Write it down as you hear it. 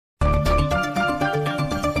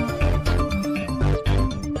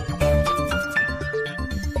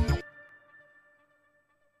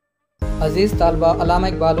अजीज़ तालबा, अल्लामा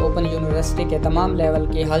Iqbal open university के तमाम level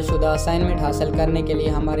की हलशुदा असाइनमेंट हासिल करने के लिए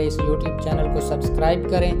हमारे इस यूट्यूब चैनल को सब्सक्राइब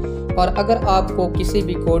करें। और अगर आपको किसी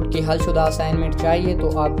भी कोड की हलशुदा असाइनमेंट चाहिए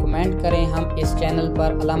तो आप कमेंट करें। हम इस चैनल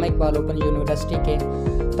पर अल्लामा इकबाल ओपन यूनिवर्सिटी के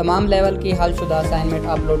तमाम लेवल की हलशुदा असाइनमेंट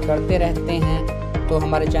अपलोड करते रहते हैं, तो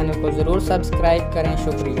हमारे चैनल को ज़रूर सब्सक्राइब करें।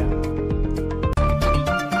 शुक्रिया।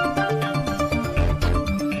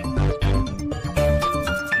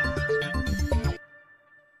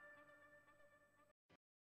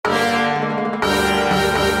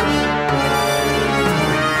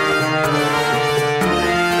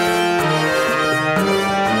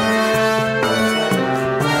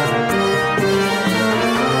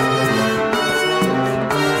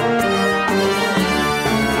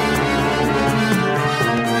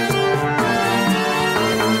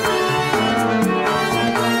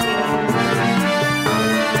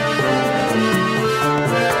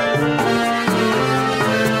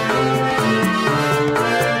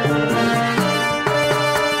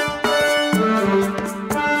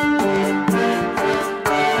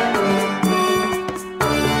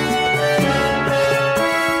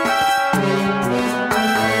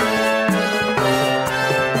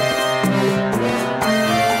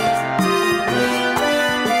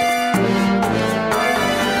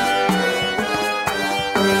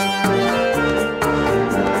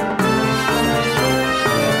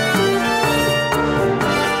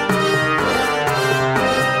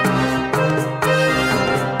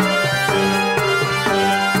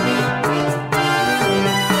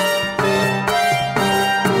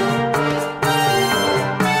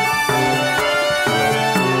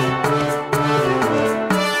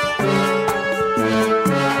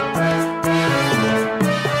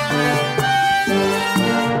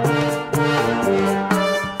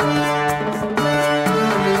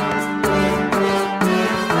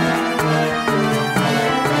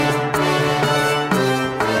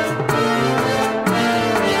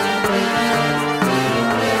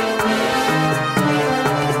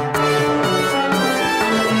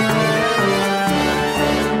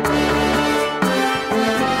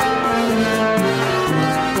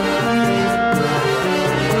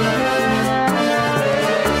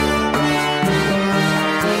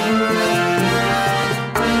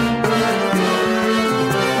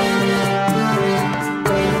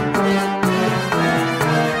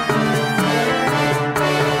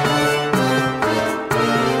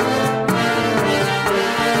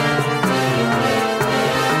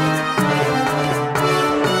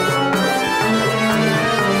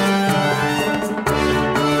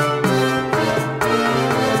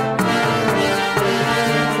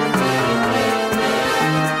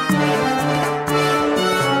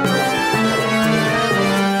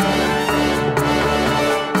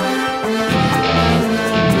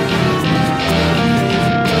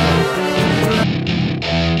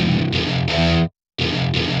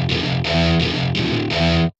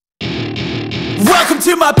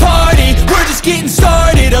 To my party, we're just getting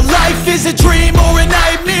started. A life is a dream or a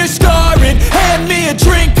nightmare scarring. Hand me a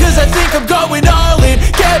drink cause I think I'm going all in.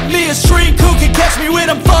 Get me a shrink who can catch me when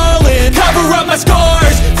I'm falling. Cover up my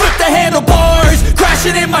scars, flip the handlebars,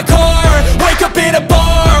 crashing in my car, wake up in a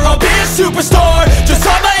bar. I'll be a superstar, just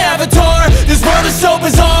on my avatar. This world is so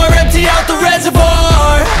bizarre, empty out the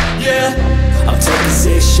reservoir. Yeah, I'm taking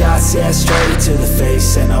 6 shots, yeah, straight to the face.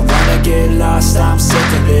 And I wanna get lost, I'm sick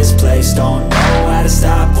of this place. Don't know how to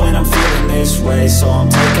stop when I'm feeling this way. So I'm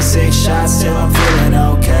taking 6 shots till I'm feeling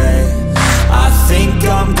okay. I think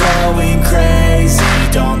I'm going crazy,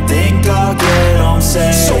 don't think I'll get home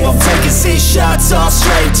safe. So I'm taking 6 shots, all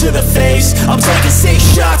straight to the face. I'm taking 6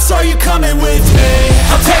 shots, are you coming with me?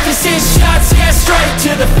 I'm taking 6 shots, yeah, straight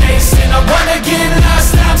to the face. And I wanna get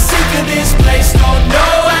lost, I'm sick of this place. Don't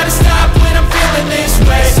know how to stop when I'm feeling this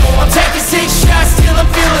way. So I'm taking 6 shots till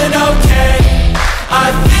I'm feeling okay. I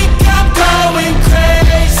think I'm going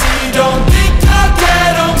crazy, don't think I'll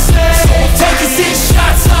get home safe. So I'm taking 6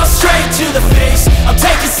 shots, all straight to the face. I'm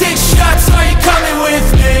taking 6 shots, are you coming with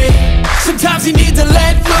me? Sometimes you need to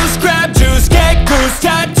let loose, grab juice, get goose,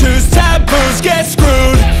 tattoos, taboos, get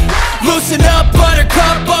screwed. Loosen up,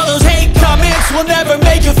 buttercup, all those hate comments will never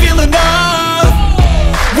make you feel enough.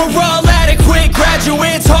 We're all adequate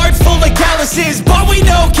graduates, heart full of calluses, but we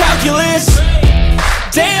know calculus.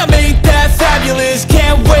 Damn, ain't that fabulous?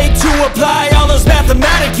 Can't wait to apply all those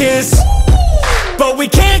mathematicus. But we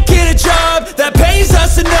can't get a job that pays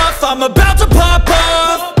us enough. I'm about to pop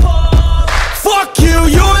off. Fuck you,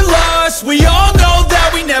 you're lost. We all know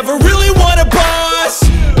that we never really want a boss.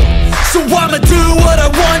 So I'ma do what I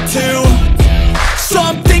want to,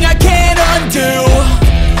 something I can't undo.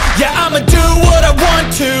 Yeah, I'ma do what I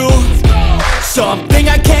want to, something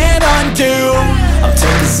I can't undo. do. I'm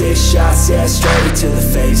taking 6 shots, yeah, straight to the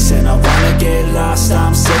face. And I wanna get lost,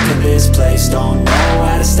 I'm sick of this place. Don't know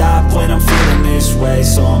how to stop when I'm feeling this way.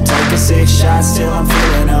 So I'm taking 6 shots till I'm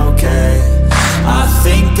feeling okay. I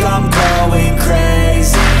think I'm going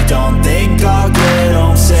crazy, don't think I'll get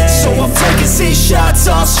home safe. So I'm taking 6 shots,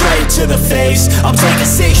 all straight to the face. I'm taking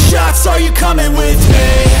 6 shots, are you coming with me?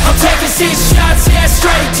 I'm taking 6 shots, yeah,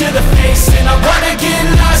 straight to the face. And I wanna get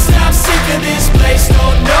lost, I'm sick of this place.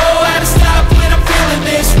 Don't know how to stop when I'm feeling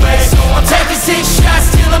this way. So I'm taking 6 shots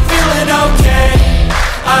till I'm feeling okay.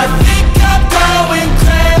 I think I'm going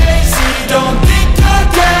crazy, don't think I'll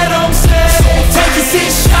get home safe. So I'm taking 6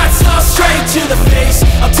 shots, all straight to the face.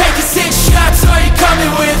 I'm taking 6 shots, are you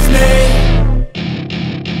coming with me?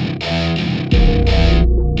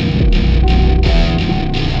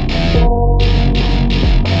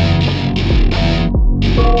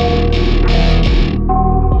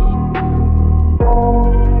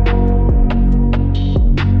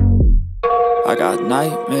 I got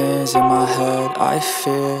nightmares in my head, I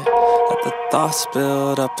fear that the thoughts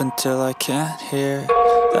build up until I can't hear,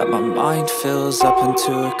 that my mind fills up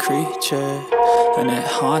into a creature, and it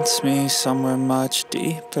haunts me somewhere much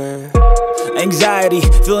deeper. Anxiety,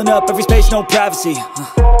 filling up every space, no privacy.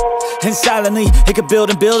 And silently, it could build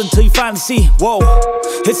and build until you finally see, whoa,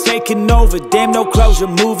 it's taking over, damn, no closure,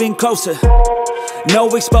 moving closer. No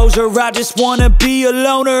exposure, I just wanna be a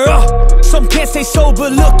loner. Some can't stay sober,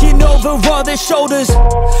 looking over all their shoulders,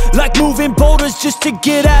 like moving boulders just to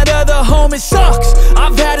get out of the home. It sucks,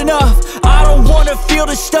 I've had enough, I don't wanna feel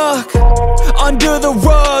the stuck under the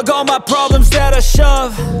rug, all my problems that I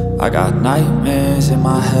shove. I got nightmares in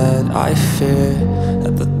my head, I fear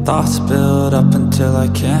that the thoughts build up until I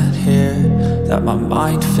can't hear, that my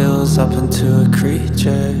mind fills up into a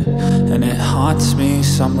creature, and it haunts me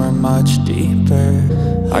somewhere much deeper.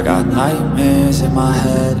 I got nightmares in my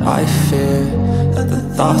head, I fear that the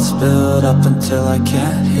thoughts build up until I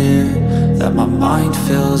can't hear, that my mind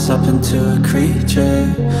fills up into a creature,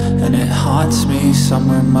 and it haunts me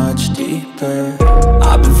somewhere much deeper.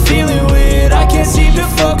 I've been feeling weird, I can't seem to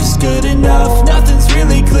focus good enough. Nothing's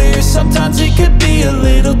really clear, sometimes it could be a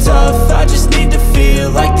little tough. I just need to feel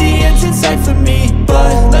like the end's in sight for me,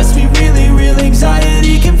 but let's be really real,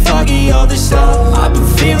 anxiety can foggy all this stuff. I've been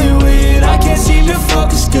feeling weird, I can't seem to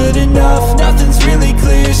focus good enough. Nothing's really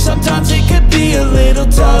clear, sometimes it could be a little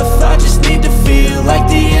tough. I just need to feel like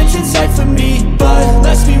the end's in sight for me, but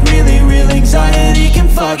let's be really real, anxiety can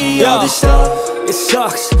foggy all this stuff. It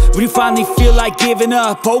sucks when you finally feel like giving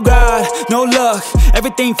up. Oh God, no luck,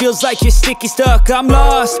 everything feels like you're sticky stuck. I'm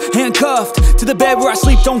lost, handcuffed to the bed where I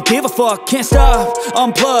sleep, don't give a fuck. Can't stop,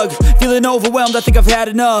 unplug, feeling overwhelmed, I think I've had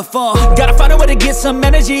enough. Gotta find a way to get some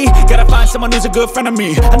energy, gotta find someone who's a good friend of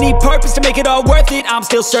me. I need purpose to make it all worth it, I'm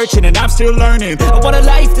still searching and I'm still learning. I want a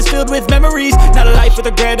life that's filled with memories, not a life with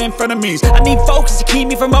regret in front of me. I need focus to keep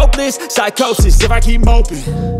me from hopeless psychosis if I keep moping.